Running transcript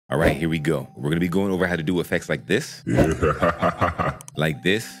All right, here we go. We're gonna be going over how to do effects like this. Like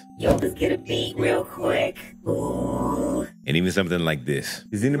this. Yo, let's get a beat real quick. Ooh. And even something like this.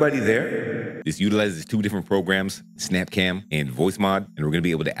 Is anybody there? This utilizes two different programs, SnapCam and VOICEMOD, and we're gonna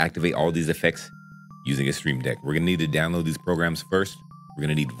be able to activate all these effects using a StreamDeck. We're gonna need to download these programs first. We're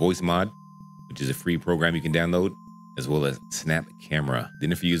gonna need VOICEMOD, which is a free program you can download, as well as Snap Camera.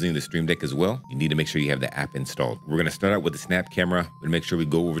 Then if you're using the StreamDeck as well, you need to make sure you have the app installed. We're gonna start out with the Snap Camera. We're gonna make sure we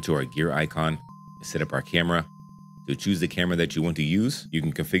go over to our gear icon and set up our camera. So choose the camera that you want to use. You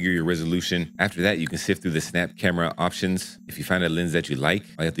can configure your resolution. After that, you can sift through the Snap Camera options. If you find a lens that you like,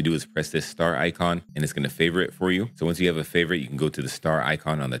 all you have to do is press this star icon and it's gonna favorite it for you. So once you have a favorite, you can go to the star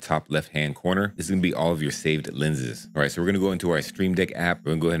icon on the top left-hand corner. This is gonna be all of your saved lenses. All right, so we're gonna go into our StreamDeck app.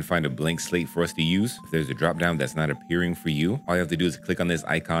 We're gonna go ahead and find a blank slate for us to use. If there's a drop-down that's not appearing for you, all you have to do is click on this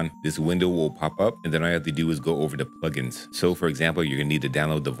icon. This window will pop up, and then all you have to do is go over to plugins. So for example, you're gonna need to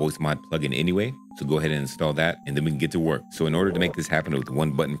download the VOICEMOD plugin anyway. So go ahead and install that, and then we can get to work. So in order to make this happen with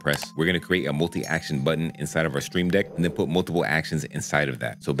one button press, we're gonna create a multi-action button inside of our StreamDeck and then put multiple actions inside of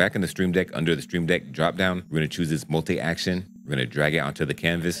that. So back in the StreamDeck, under the StreamDeck dropdown, we're gonna choose this multi-action. We're gonna drag it onto the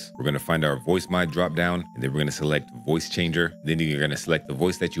canvas. We're gonna find our VOICEMOD dropdown, and then we're gonna select voice changer. Then you're gonna select the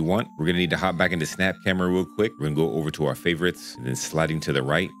voice that you want. We're gonna need to hop back into Snap Camera real quick. We're gonna go over to our favorites, and then sliding to the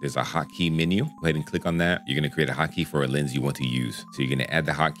right, there's a hotkey menu. Go ahead and click on that. You're gonna create a hotkey for a lens you want to use. So you're gonna add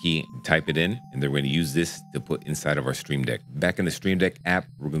the hotkey, type it in, and then we're gonna use this to put inside of our StreamDeck. Back in the StreamDeck app,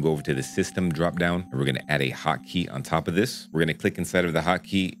 we're gonna go over to the system dropdown, and we're gonna add a hotkey on top of this. We're gonna click inside of the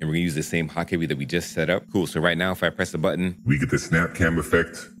hotkey, and we're gonna use the same hotkey that we just set up. Cool, so right now, if I press the button, we get the Snap Cam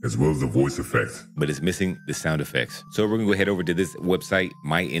effect as well as the voice effect, but it's missing the sound effects. So we're gonna go head over to this website,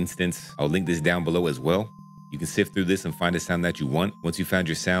 MYINSTANTS. I'll link this down below as well. You can sift through this and find a sound that you want. Once you found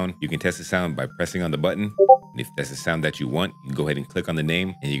your sound, you can test the sound by pressing on the button. And if that's the sound that you want, you can go ahead and click on the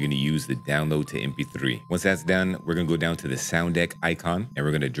name, and you're gonna use the download to MP3. Once that's done, we're gonna go down to the sound deck icon, and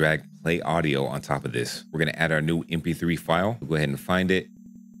we're gonna drag play audio on top of this. We're gonna add our new MP3 file. We'll go ahead and find it.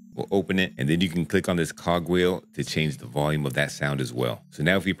 We'll open it, and then you can click on this cogwheel to change the volume of that sound as well. So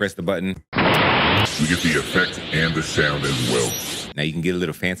now if you press the button, we get the effect and the sound as well. Now you can get a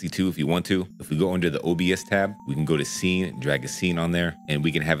little fancy too if you want to. If we go under the OBS tab, we can go to scene, drag a scene on there, and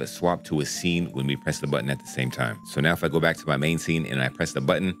we can have it swap to a scene when we press the button at the same time. So now if I go back to my main scene and I press the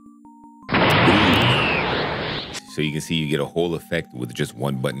button, so you can see you get a whole effect with just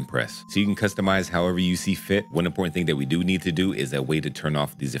one button press. So you can customize however you see fit. One important thing that we do need to do is a way to turn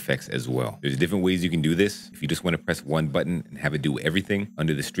off these effects as well. There's different ways you can do this. If you just want to press one button and have it do everything,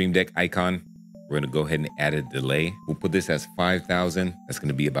 under the StreamDeck icon, we're gonna go ahead and add a delay. We'll put this as 5,000. That's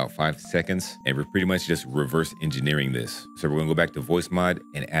gonna be about 5 seconds. And we're pretty much just reverse engineering this. So we're gonna go back to VOICEMOD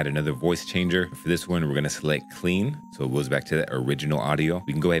and add another voice changer. For this one, we're gonna select clean. So it goes back to the original audio.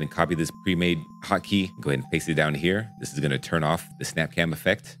 We can go ahead and copy this pre-made hotkey, go ahead and paste it down here. This is gonna turn off the SnapCam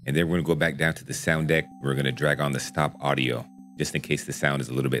effect. And then we're gonna go back down to the sound deck. We're gonna drag on the stop audio, just in case the sound is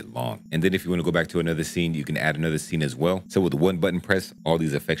a little bit long. And then if you wanna go back to another scene, you can add another scene as well. So with one button press, all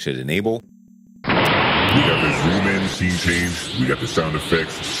these effects should enable. We got the zoom in, scene change, we got the sound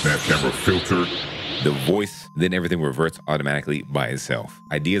effects, Snap Camera filter, the voice, then everything reverts automatically by itself.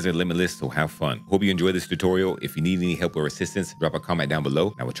 Ideas are limitless, so have fun. Hope you enjoyed this tutorial. If you need any help or assistance, drop a comment down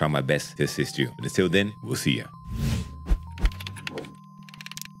below. I will try my best to assist you. But until then, we'll see ya.